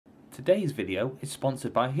Today's video is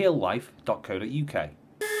sponsored by heallife.co.uk.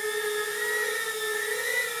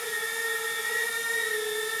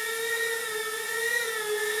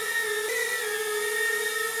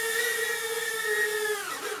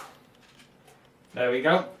 There we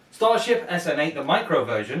go. Starship SN8, the micro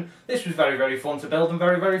version. This was very fun to build and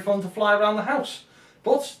very fun to fly around the house.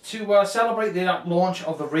 But to celebrate the launch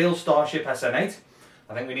of the real Starship SN8,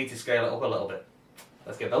 I think we need to scale it up a little bit.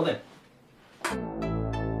 Let's get building.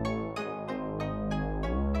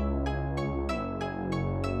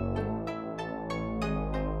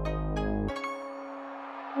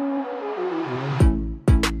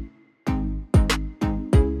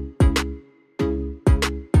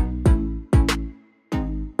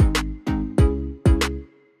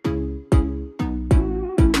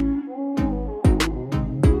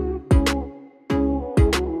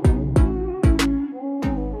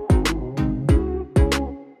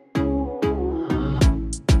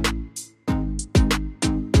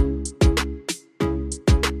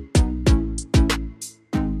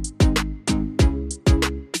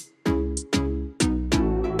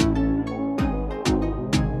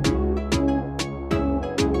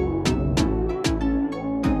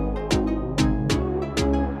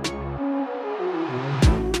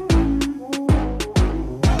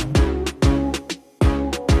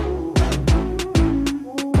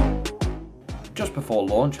 Just before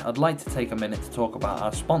launch, I'd like to take a minute to talk about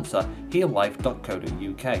our sponsor,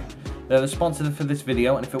 heallife.co.uk. They're the sponsor for this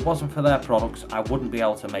video, and if it wasn't for their products, I wouldn't be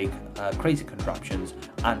able to make crazy contraptions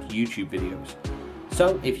and YouTube videos.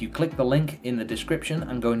 So if you click the link in the description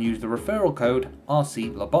and go and use the referral code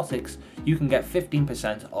RCLobotics, you can get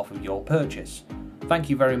 15% off of your purchase. Thank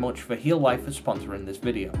you very much for Heallife for sponsoring this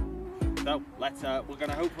video. So we're going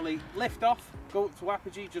to hopefully lift off, go up to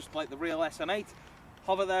apogee just like the real SN8,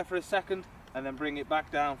 hover there for a second, and then bring it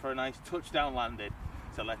back down for a nice touchdown landing.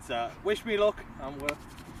 So let's wish me luck, and we're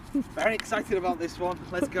very excited about this one.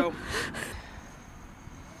 Let's go.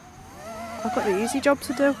 I've got the easy job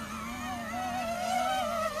to do.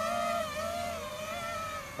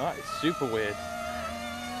 That is super weird.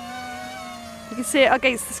 You can see it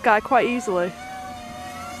against the sky quite easily.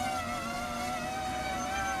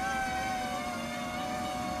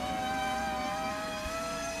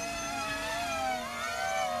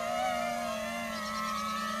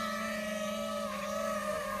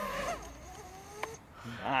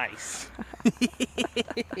 Nice.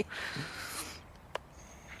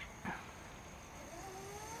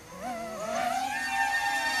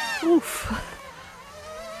 Oof.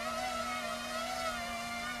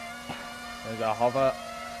 There's our hover.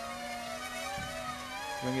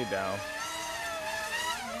 Bring it down.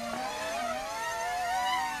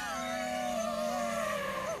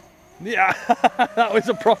 Yeah, that was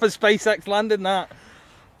a proper SpaceX landing. That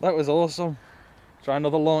was awesome. Try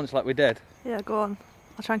another launch like we did. Yeah, go on.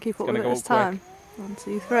 I'll try and keep up with it go this time. quick. 1,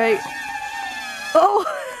 2, 3. Oh!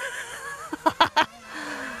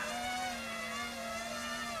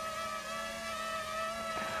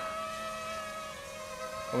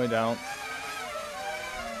 Coming down.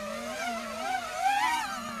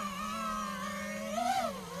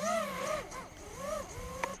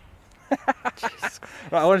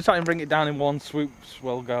 Right, I want to try and bring it down in one swoop.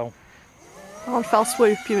 We'll go. One fell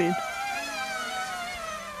swoop, you mean?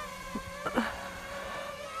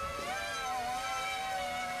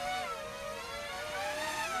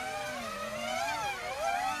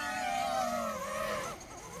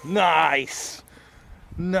 Nice!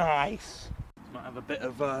 Nice! Might have a bit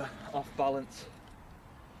of off balance.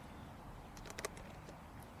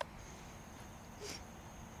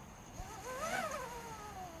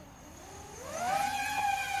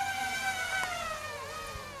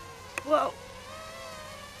 Whoa!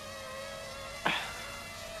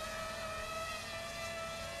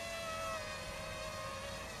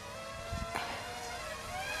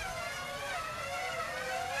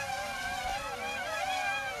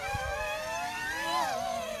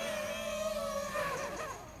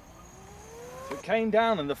 It came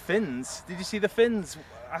down, and the fins, did you see the fins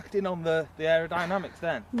acting on the aerodynamics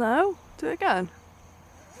then? No? Do it again.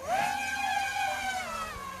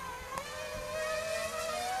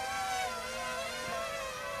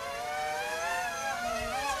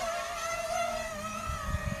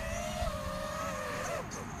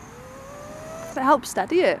 It helps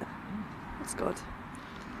steady it. That's good.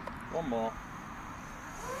 One more.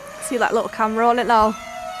 See that little camera on it now?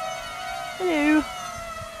 Hello.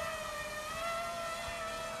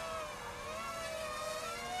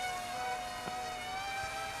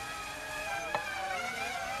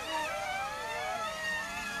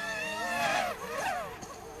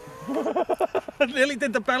 I nearly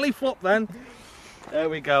did the belly flop then. There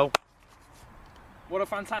we go. what a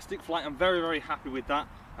fantastic flight. I'm very, very happy with that.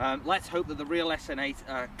 Let's hope that the real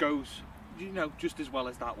SN8 goes, you know, just as well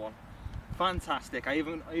as that one. Fantastic. I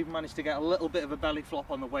even managed to get a little bit of a belly flop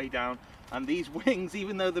on the way down, and these wings,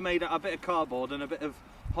 even though they're made out of a bit of cardboard and a bit of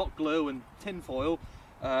hot glue and tin foil,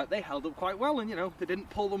 they held up quite well, and you know, they didn't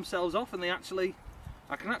pull themselves off, and they actually,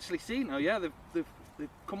 I can actually see now, yeah, they've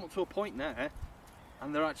come up to a point there,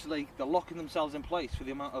 and they're locking themselves in place for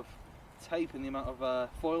the amount of tape and the amount of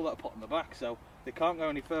foil that I put on the back, so they can't go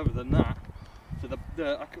any further than that. So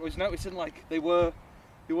I was noticing like they were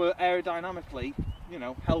aerodynamically, you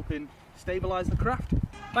know, helping stabilise the craft.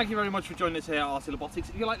 Thank you very much for joining us here at RC Robotics.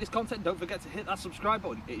 If you like this content, don't forget to hit that subscribe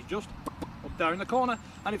button. It is just up there in the corner.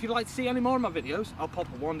 And if you'd like to see any more of my videos, I'll pop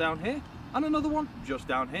one down here and another one just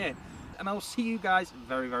down here. And I'll see you guys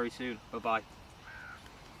very, very soon. Bye-bye.